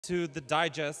To the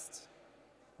digest,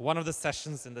 one of the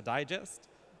sessions in the digest.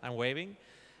 I'm waving.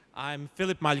 I'm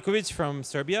Filip Malikovic from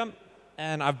Serbia,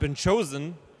 and I've been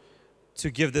chosen to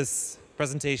give this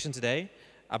presentation today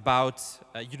about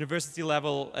university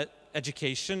level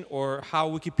education, or how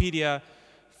Wikipedia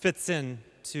fits in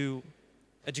to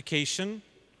education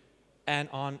and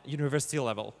on university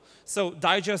level. So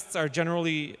digests are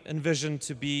generally envisioned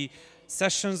to be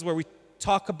sessions where we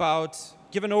talk about,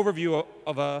 give an overview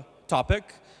of a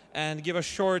topic and give a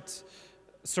short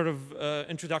sort of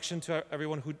introduction to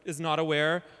everyone who is not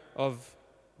aware of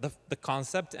the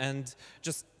concept, and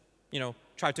just,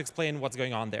 try to explain what's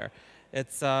going on there.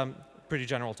 It's a pretty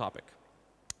general topic.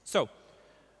 So,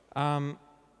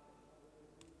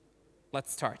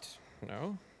 let's start.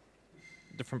 No,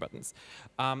 different buttons.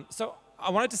 So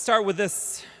I wanted to start with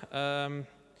this,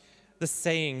 this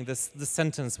saying, this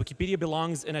sentence: Wikipedia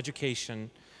belongs in education.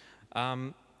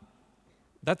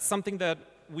 That's something that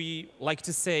we like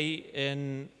to say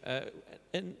in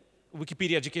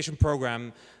Wikipedia education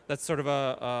program. That's sort of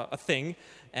a thing,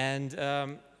 and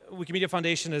Wikimedia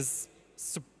Foundation is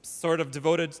sort of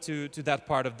devoted to that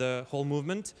part of the whole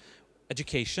movement,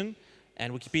 education,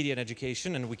 and Wikipedia in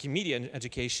education, and Wikimedia in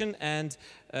education, and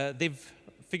they've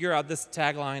figured out this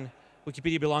tagline: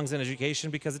 Wikipedia belongs in education,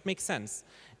 because it makes sense.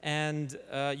 And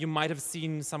you might have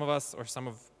seen some of us, or some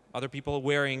of other people,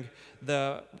 wearing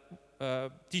the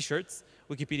t-shirts,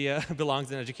 Wikipedia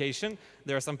belongs in education.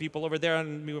 There are some people over there,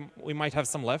 and we might have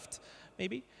some left,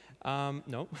 maybe.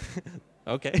 No?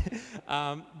 Okay.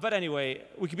 But anyway,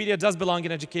 Wikipedia does belong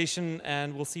in education,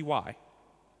 and we'll see why.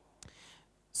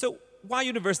 So, why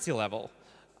university level?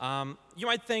 You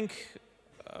might think,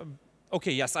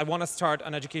 okay, yes, I want to start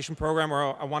an education program,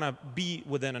 or I want to be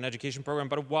within an education program,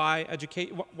 but why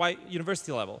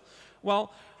university level?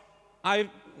 Well,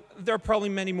 there are probably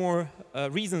many more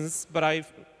reasons, but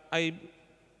I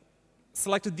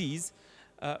selected these.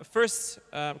 First,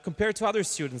 compared to other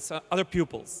students, other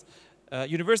pupils,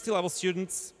 university level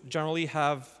students generally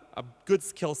have a good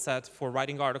skill set for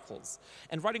writing articles.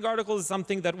 And writing articles is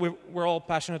something that we're all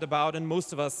passionate about, and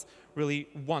most of us really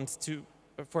want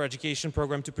for education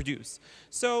program to produce.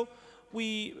 So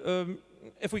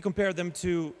if we compare them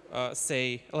to,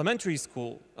 say, elementary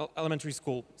school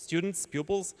students,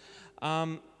 pupils,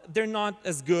 they're not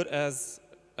as good as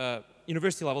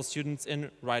university level students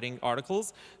in writing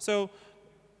articles. So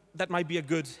that might be a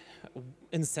good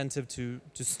incentive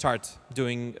to start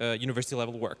doing university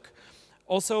level work.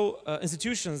 Also,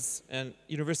 institutions and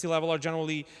university level are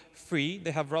generally free.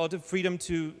 They have relative freedom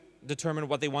to determine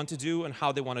what they want to do and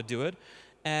how they want to do it.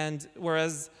 And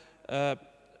whereas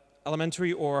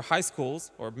elementary or high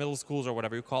schools, or middle schools, or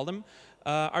whatever you call them,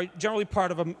 are generally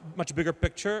part of a much bigger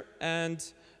picture,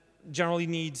 and generally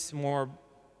needs more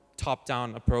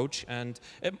top-down approach. And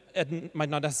it might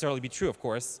not necessarily be true, of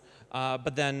course,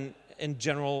 but then in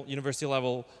general, university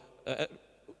level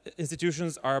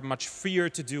institutions are much freer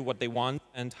to do what they want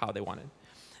and how they want it.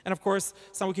 And of course,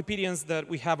 some Wikipedians that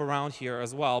we have around here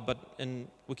as well, but in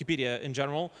Wikipedia in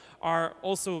general, are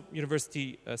also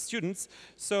university students.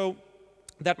 So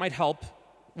that might help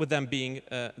with them being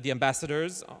the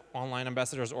ambassadors, online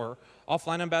ambassadors or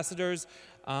offline ambassadors.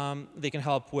 They can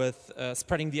help with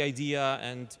spreading the idea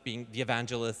and being the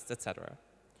evangelists, etc.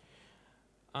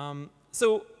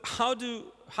 So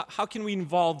how can we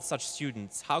involve such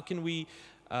students? How can we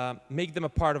make them a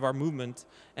part of our movement?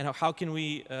 And how can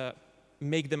we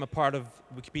make them a part of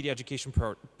Wikipedia education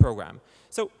program?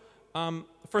 So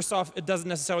first off, it doesn't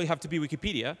necessarily have to be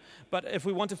Wikipedia, but if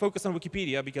we want to focus on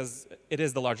Wikipedia, because it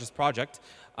is the largest project,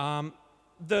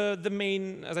 the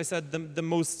main, as I said, the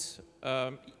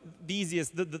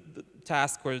easiest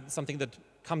task, or something that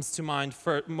comes to mind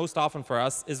most often for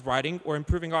us, is writing or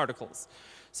improving articles.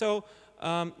 So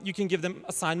you can give them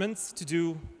assignments to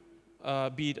do,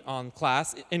 be it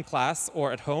in class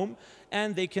or at home,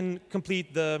 and they can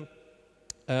complete the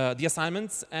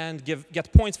assignments and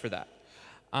get points for that,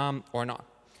 or not.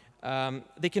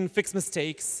 They can fix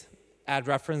mistakes, add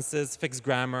references, fix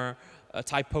grammar,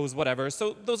 typos, whatever.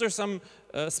 So those are some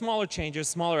smaller changes,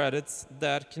 smaller edits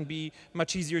that can be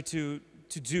much easier to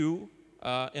do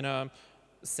in a,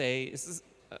 say,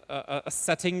 a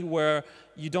setting where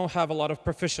you don't have a lot of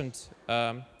proficient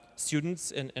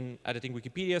students in editing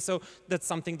Wikipedia. So that's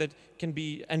something that can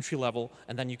be entry level,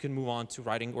 and then you can move on to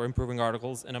writing or improving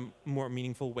articles in a more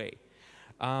meaningful way.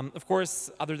 Of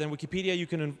course, other than Wikipedia, you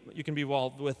can be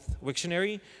involved with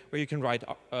Wiktionary, where you can write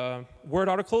word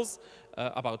articles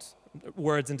about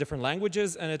words in different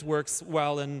languages, and it works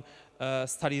well in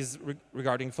studies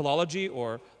regarding philology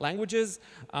or languages,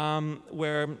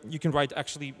 where you can write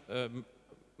actually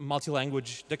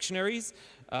multi-language dictionaries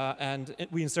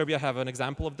We in Serbia have an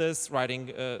example of this, writing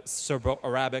a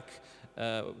Serbo-Arabic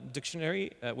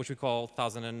dictionary, which we call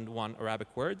 1001 Arabic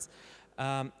words.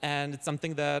 And it's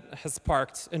something that has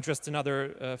sparked interest in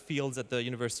other fields at the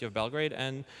University of Belgrade.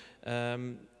 And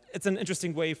it's an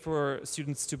interesting way for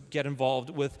students to get involved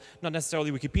with not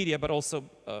necessarily Wikipedia, but also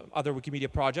other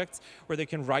Wikimedia projects where they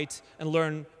can write and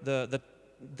learn the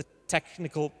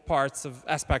technical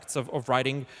aspects of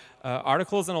writing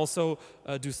articles, and also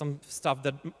do some stuff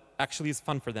that actually is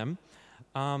fun for them.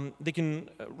 They can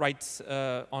write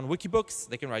on Wikibooks,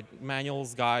 they can write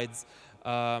manuals, guides,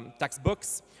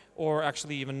 textbooks, or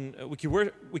actually even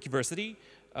Wikiversity,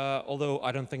 although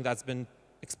I don't think that's been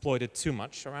exploited too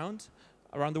much around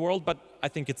the world, but I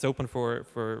think it's open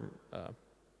for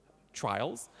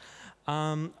trials.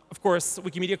 Of course,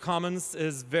 Wikimedia Commons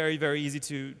is very, very easy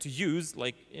to use,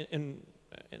 like in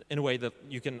a way that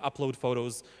you can upload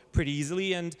photos pretty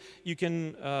easily, and you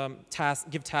can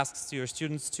give tasks to your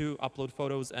students to upload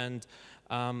photos, and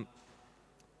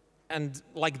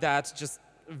like that, just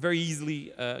very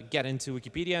easily get into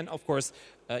Wikipedia, and of course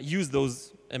use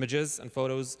those images and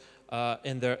photos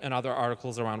in other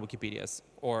articles around Wikipedias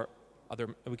or other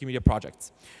Wikimedia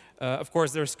projects. Of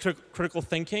course, there's critical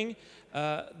thinking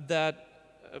that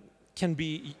can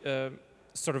be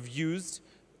sort of used.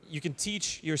 You can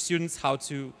teach your students how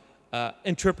to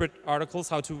interpret articles,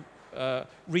 how to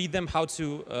read them, how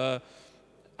to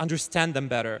understand them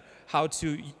better, how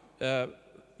to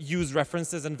use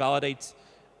references and validate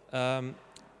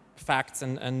facts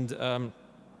and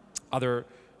other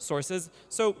sources.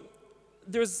 So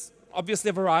there's obviously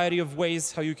a variety of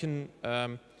ways how you can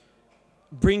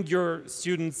bring your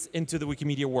students into the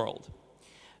Wikimedia world.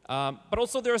 But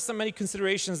also there are many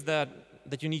considerations that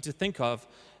you need to think of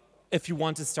if you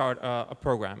want to start a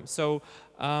program. So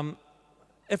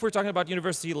if we're talking about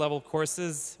university level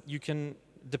courses, you can,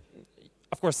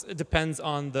 of course, it depends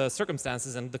on the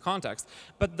circumstances and the context,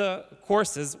 but the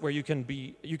courses where you can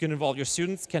involve your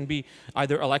students can be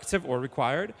either elective or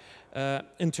required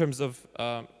in terms of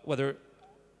whether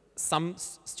some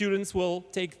students will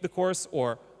take the course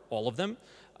or all of them.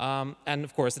 And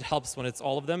of course, it helps when it's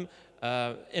all of them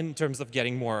in terms of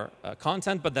getting more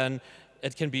content, but then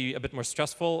it can be a bit more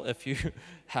stressful if you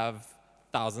have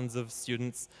thousands of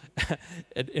students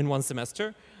in one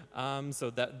semester.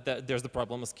 So that there's the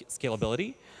problem of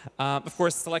scalability. Of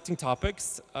course, selecting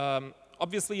topics.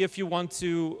 Obviously, if you want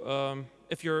to,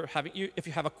 if you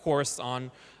have a course on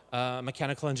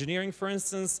mechanical engineering, for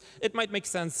instance, it might make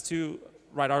sense to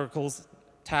write articles,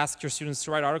 task your students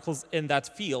to write articles in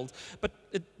that field, but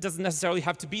it doesn't necessarily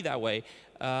have to be that way.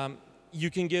 You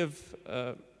can give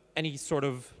any sort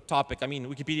of topic. I mean,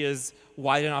 Wikipedia is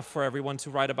wide enough for everyone to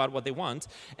write about what they want.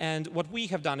 And what we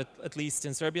have done, at least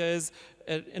in Serbia, is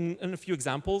in a few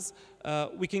examples,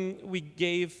 we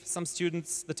gave some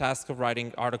students the task of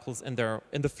writing articles in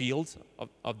the field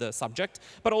of the subject,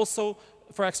 but also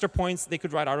for extra points, they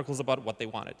could write articles about what they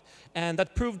wanted. And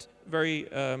that proved very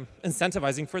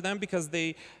incentivizing for them, because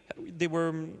they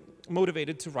were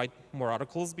motivated to write more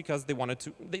articles because they wanted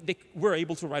to, they were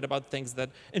able to write about things that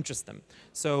interest them.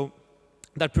 So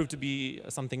that proved to be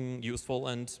something useful,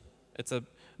 and it's a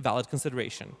valid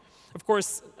consideration. Of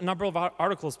course, a number of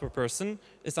articles per person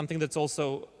is something that's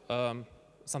also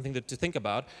something to think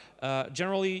about.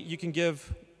 Generally, you can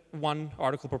give one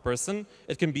article per person.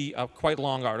 It can be a quite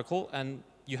long article, and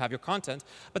you have your content.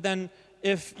 But then,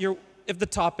 if the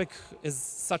topic is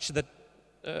such that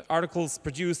articles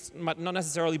produced might not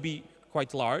necessarily be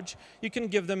quite large, you can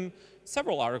give them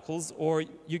several articles, or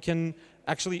you can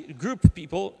actually group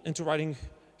people into writing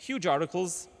huge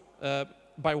articles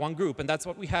by one group. And that's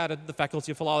what we had at the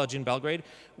Faculty of Philology in Belgrade,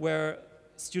 where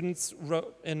students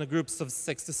wrote, in groups of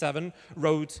 6 to 7,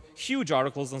 wrote huge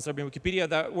articles on Serbian Wikipedia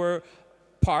that were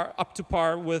up to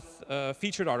par with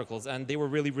featured articles, and they were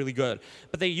really, really good.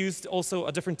 But they used also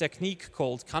a different technique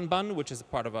called Kanban, which is a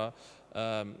part of a,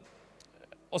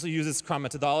 also uses Scrum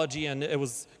methodology, and it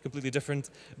was completely different,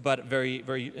 but very,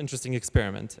 very interesting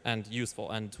experiment and useful,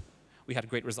 and we had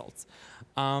great results.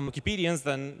 Wikipedians,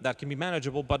 then that can be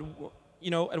manageable, but you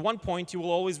know, at one point you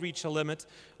will always reach a limit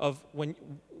of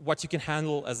what you can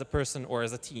handle as a person or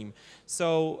as a team.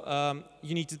 So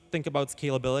you need to think about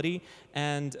scalability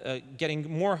and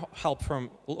getting more help from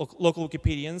local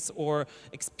Wikipedians or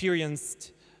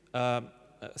experienced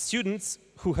students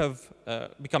who have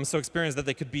become so experienced that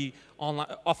they could be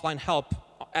offline help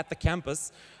at the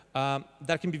campus.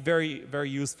 That can be very, very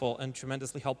useful and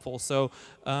tremendously helpful. So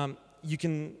you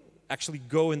can actually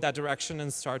go in that direction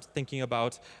and start thinking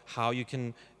about how you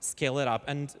can scale it up.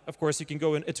 And of course, you can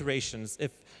go in iterations.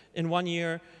 If in one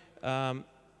year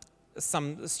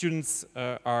some students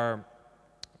are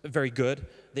very good,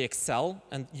 they excel,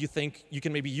 and you think you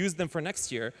can maybe use them for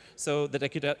next year so that they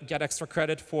could get extra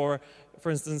credit for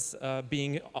instance,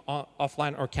 being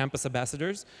offline or campus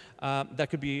ambassadors, that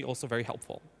could be also very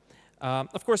helpful.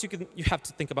 Of course, you have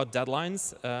to think about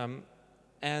deadlines.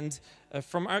 And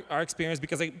from our experience,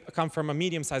 because I come from a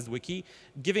medium-sized wiki,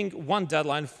 giving one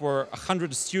deadline for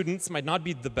 100 students might not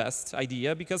be the best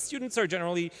idea, because students are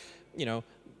generally,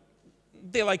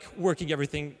 they like working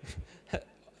everything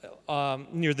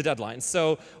near the deadline.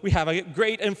 So we have a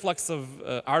great influx of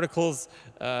articles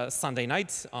Sunday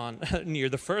night on near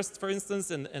the 1st, for instance,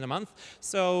 in a month.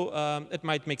 So it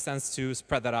might make sense to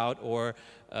spread that out, or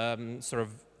sort of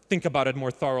think about it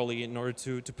more thoroughly in order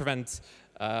to prevent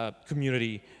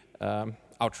community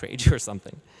outrage or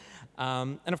something.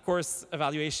 And of course,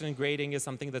 evaluation and grading is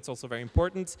something that's also very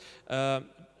important.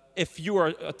 If you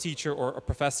are a teacher or a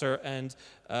professor and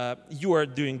you are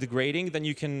doing the grading, then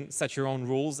you can set your own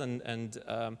rules.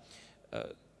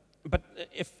 But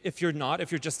if you're not,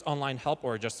 if you're just online help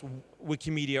or just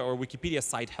Wikimedia or Wikipedia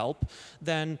site help,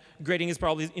 then grading is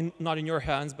probably not in your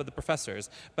hands, but the professors.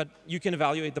 But you can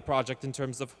evaluate the project in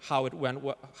terms of how it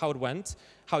went,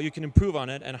 how you can improve on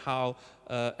it, and how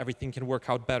everything can work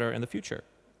out better in the future.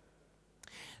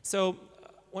 So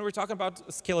when we're talking about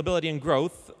scalability and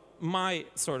growth, my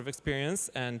sort of experience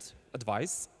and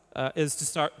advice is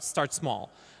to start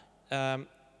small.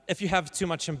 If you have too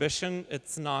much ambition,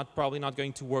 it's probably not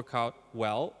going to work out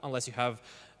well unless you have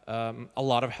a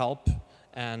lot of help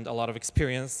and a lot of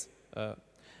experience.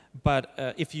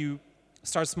 But if you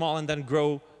start small and then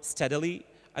grow steadily,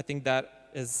 I think that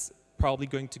is probably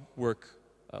going to work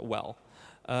well.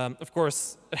 Of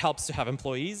course, it helps to have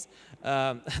employees.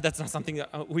 That's not something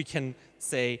that we can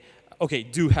say, okay,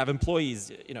 do have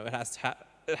employees.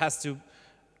 It has to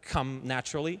come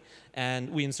naturally. And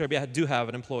we in Serbia do have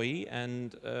an employee,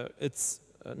 and it's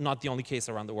not the only case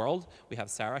around the world. We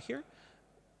have Sarah here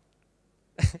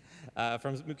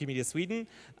from Wikimedia Sweden,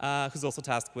 who's also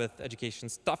tasked with education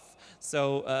stuff.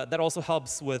 So that also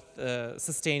helps with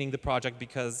sustaining the project,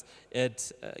 because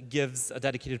it gives a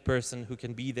dedicated person who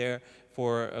can be there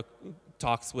for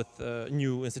talks with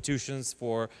new institutions,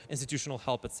 for institutional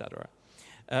help, etc.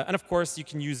 And of course, you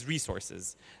can use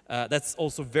resources. That's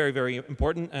also very, very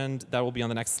important, and that will be on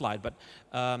the next slide. But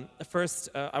first,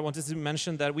 I wanted to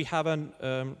mention that we have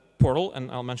a portal, and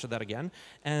I'll mention that again,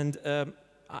 and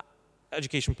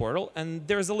education portal. And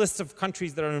there's a list of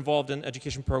countries that are involved in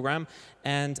education program.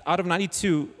 And out of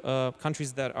 92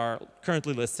 countries that are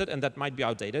currently listed, and that might be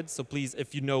outdated, so please,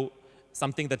 if you know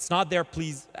something that's not there,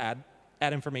 please add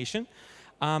information.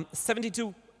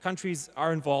 72 countries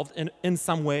are involved in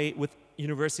some way with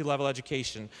university-level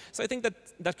education. So I think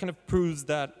that kind of proves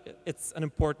that it's an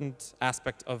important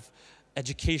aspect of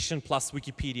education plus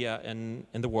Wikipedia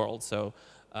in the world. So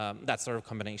that sort of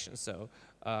combination. So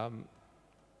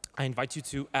I invite you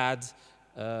to add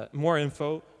more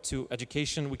info to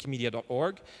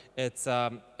educationwikimedia.org. It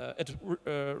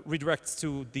redirects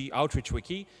to the Outreach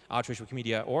Wiki,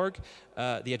 outreachwikimedia.org,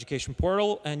 the education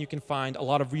portal, and you can find a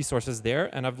lot of resources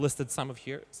there. And I've listed some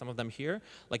of them here,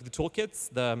 like the toolkits,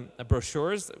 the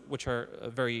brochures, which are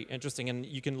very interesting, and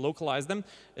you can localize them.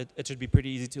 It should be pretty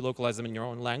easy to localize them in your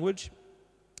own language,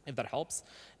 if that helps.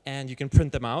 And you can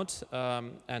print them out,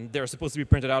 and they're supposed to be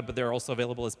printed out, but they're also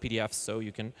available as PDFs, so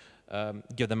you can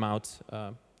give them out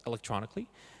electronically.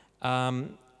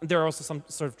 There are also some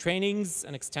sort of trainings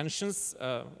and extensions.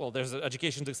 Well, there's an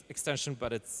education extension,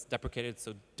 but it's deprecated,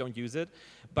 so don't use it.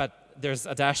 But there's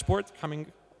a dashboard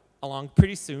coming along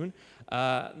pretty soon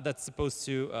that's supposed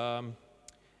to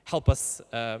help us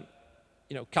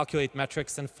calculate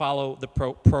metrics and follow the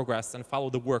progress and follow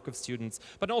the work of students,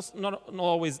 but also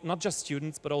not just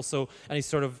students, but also any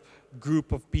sort of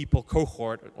group of people,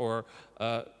 cohort, or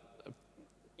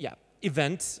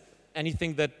event,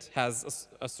 anything that has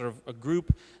a sort of a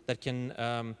group that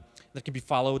can be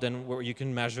followed and where you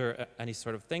can measure any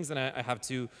sort of things. And I have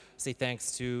to say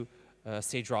thanks to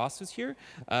Sage Ross, who's here,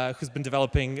 who's been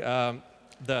developing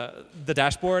the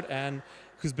dashboard and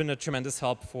who's been a tremendous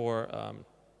help for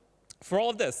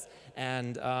all of this.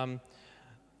 And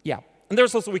and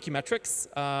there's also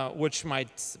Wikimetrics, which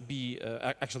might be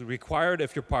actually required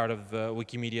if you're part of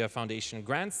Wikimedia Foundation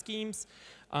grant schemes.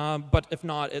 But if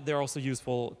not, they're also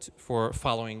useful for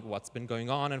following what's been going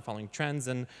on and following trends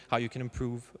and how you can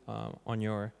improve on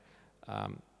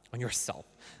yourself.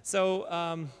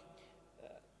 So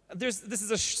this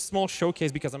is a small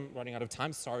showcase because I'm running out of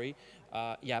time, sorry.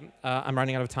 I'm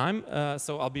running out of time,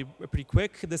 so I'll be pretty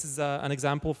quick. This is an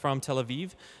example from Tel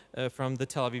Aviv, from the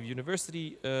Tel Aviv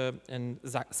University and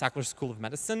Sackler School of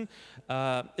Medicine.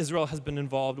 Israel has been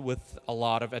involved with a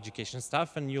lot of education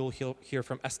stuff, and you'll hear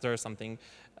from Esther something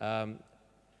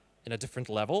in a different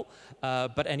level.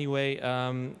 But anyway,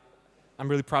 I'm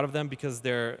really proud of them because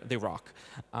they rock.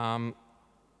 And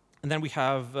then we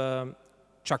have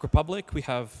Czech Republic. We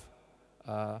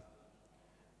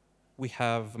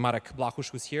have Marek Blachuš,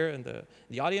 who's here in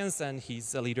the audience, and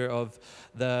he's a leader of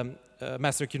the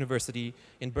Maastricht University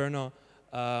in Brno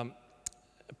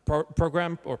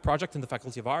program or project in the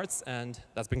Faculty of Arts, and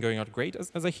that's been going on great,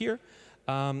 as I hear.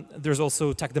 There's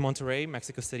also Tec de Monterrey,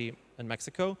 Mexico City in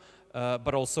Mexico,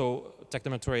 but also Tec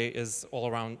de Monterrey is all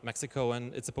around Mexico,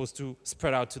 and it's supposed to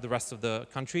spread out to the rest of the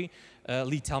country.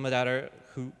 Lee Telmedatter,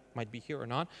 who might be here or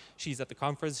not, she's at the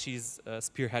conference, she's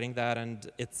spearheading that,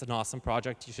 and it's an awesome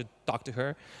project. You should talk to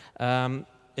her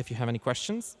if you have any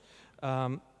questions.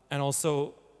 And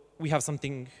also, we have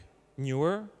something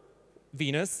newer,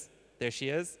 Venus, there she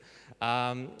is.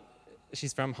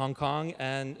 She's from Hong Kong,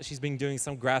 and she's been doing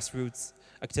some grassroots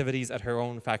activities at her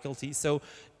own faculty. So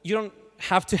you don't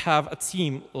have to have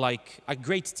a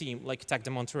great team like Tec de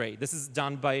Monterrey. This is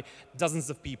done by dozens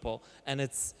of people, and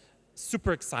it's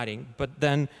super exciting. But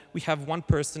then we have one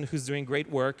person who's doing great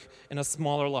work in a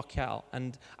smaller locale,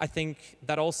 and I think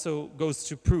that also goes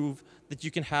to prove that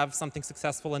you can have something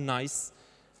successful and nice,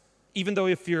 even though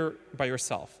if you're by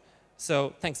yourself.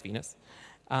 So thanks, Venus.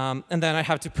 And then I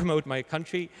have to promote my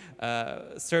country,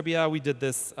 Serbia. We did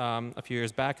this a few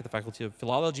years back at the Faculty of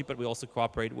Philology, but we also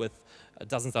cooperate with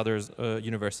dozens of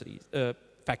other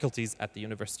faculties at the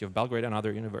University of Belgrade and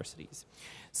other universities.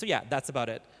 So yeah, that's about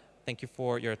it. Thank you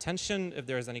for your attention. If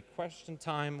there is any question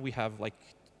time, we have like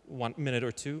 1 minute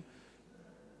or two,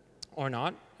 or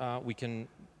not. We can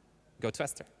go to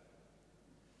Esther.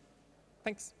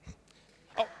 Thanks.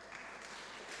 Oh.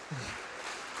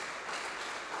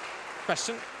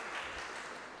 Question?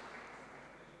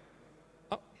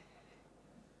 Oh.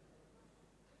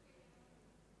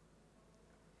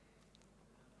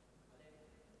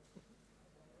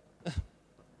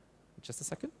 Just a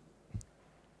second.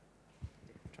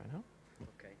 Try now.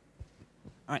 Okay.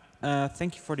 All right.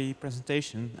 Thank you for the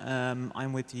presentation.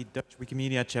 I'm with the Dutch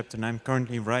Wikimania chapter, and I'm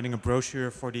currently writing a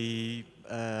brochure for the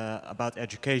about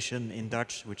education in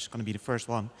Dutch, which is going to be the first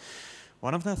one.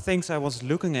 One of the things I was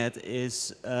looking at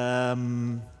is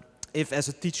if as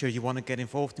a teacher you want to get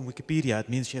involved in Wikipedia, it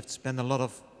means you have to spend a lot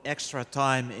of extra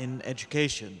time in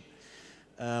education.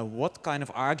 What kind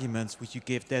of arguments would you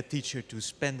give that teacher to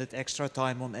spend that extra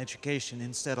time on education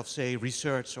instead of, say,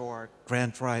 research or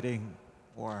grant writing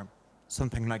or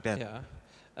something like that? Yeah,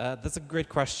 that's a great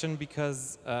question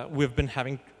because we've been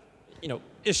having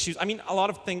issues. I mean, a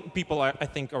lot of people, I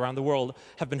think, around the world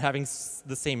have been having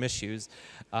the same issues.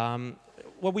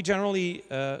 What we generally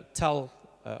tell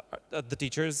the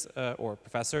teachers or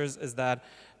professors is that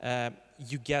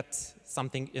you get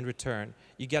something in return.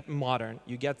 You get modern.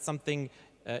 You get something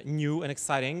new and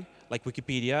exciting, like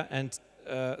Wikipedia, and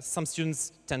some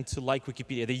students tend to like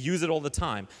Wikipedia. They use it all the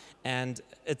time, and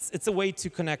it's a way to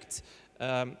connect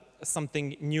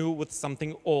something new with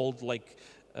something old, like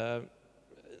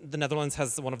the Netherlands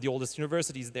has one of the oldest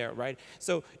universities there, right?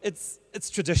 So it's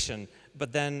tradition,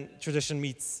 but then tradition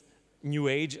meets new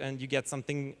age, and you get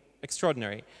something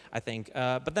extraordinary, I think.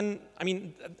 But then, I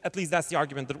mean, at least that's the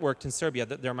argument that worked in Serbia.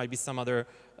 That there might be some other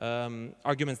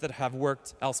arguments that have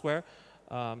worked elsewhere.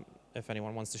 If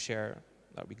anyone wants to share,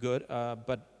 that would be good.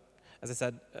 But as I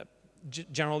said,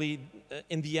 generally,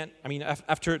 in the end, I mean,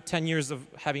 after 10 years of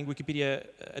having Wikipedia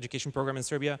education program in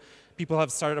Serbia, people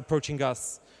have started approaching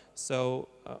us. So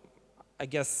I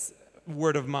guess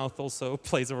word of mouth also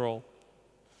plays a role.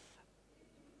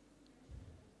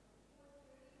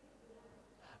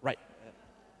 Right.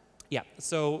 Yeah.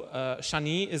 So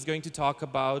Shani is going to talk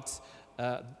about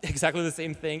exactly the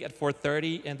same thing at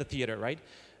 4:30 in the theater, right?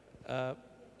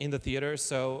 In the theater.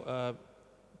 So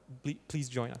please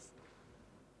join us.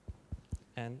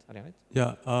 And Ariane?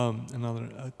 Yeah.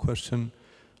 Another question.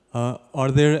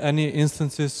 Are there any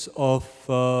instances of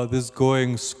this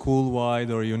going school-wide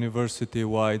or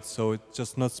university-wide? So it's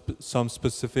just not some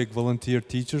specific volunteer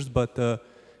teachers, but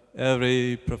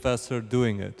every professor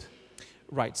doing it?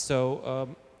 Right.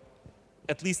 So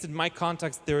at least in my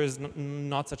context, there is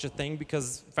not such a thing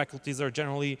because faculties are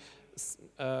generally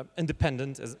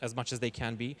independent as much as they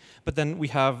can be. But then we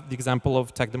have the example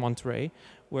of Tec de Monterrey,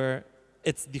 where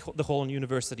it's the whole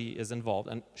university is involved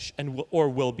or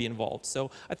will be involved. So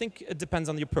I think it depends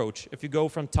on the approach. If you go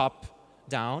from top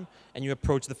down and you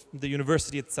approach the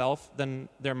university itself, then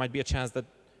there might be a chance that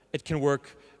it can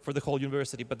work for the whole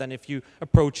university. But then if you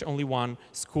approach only one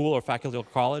school or faculty or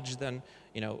college, then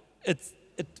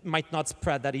it might not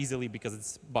spread that easily because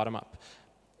it's bottom up.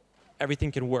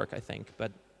 Everything can work, I think,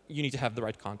 but you need to have the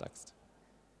right context.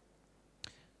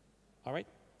 All right.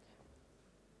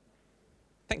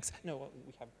 Thanks. No,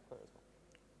 we have her as well.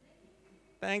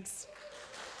 Thanks.